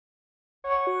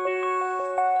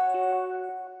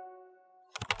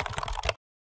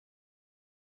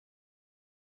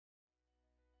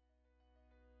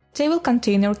Table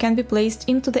container can be placed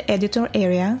into the editor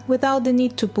area without the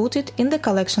need to put it in the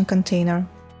collection container.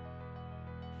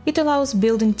 It allows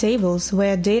building tables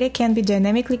where data can be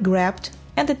dynamically grabbed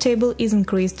and the table is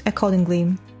increased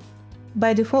accordingly.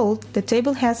 By default, the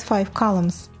table has 5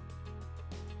 columns.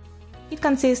 It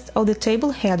consists of the table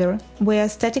header, where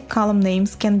static column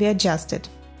names can be adjusted,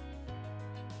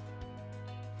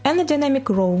 and the dynamic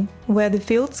row, where the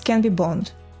fields can be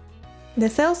bound. The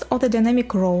cells of the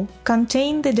dynamic row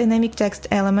contain the dynamic text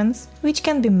elements, which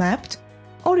can be mapped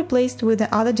or replaced with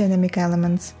the other dynamic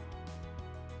elements.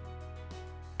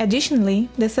 Additionally,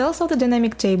 the cells of the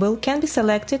dynamic table can be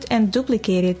selected and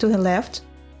duplicated to the left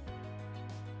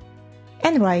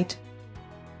and right,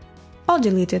 or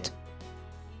deleted.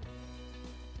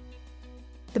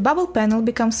 The bubble panel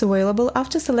becomes available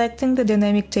after selecting the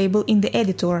dynamic table in the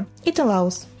editor. It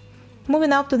allows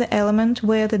moving up to the element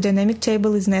where the dynamic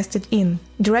table is nested in,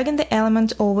 dragging the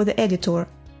element over the editor,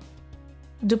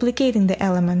 duplicating the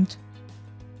element,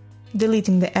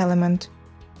 deleting the element.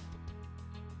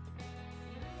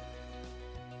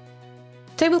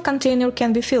 Table container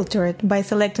can be filtered by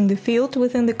selecting the field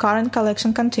within the current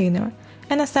collection container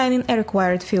and assigning a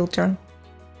required filter.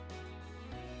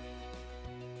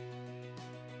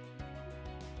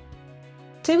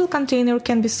 Table container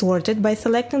can be sorted by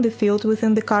selecting the field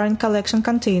within the current collection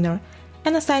container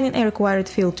and assigning a required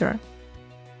filter.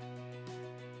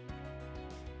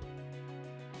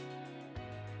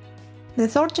 The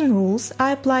sorting rules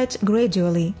are applied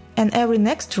gradually, and every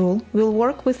next rule will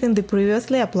work within the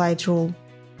previously applied rule.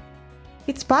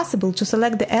 It's possible to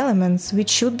select the elements which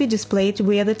should be displayed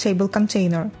via the table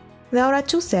container. There are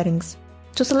 2 settings.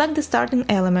 To select the starting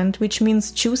element, which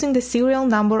means choosing the serial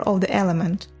number of the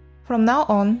element. From now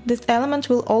on, this element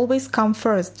will always come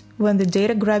first when the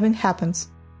data grabbing happens.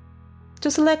 To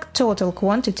select total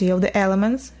quantity of the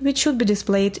elements which should be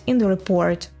displayed in the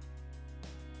report.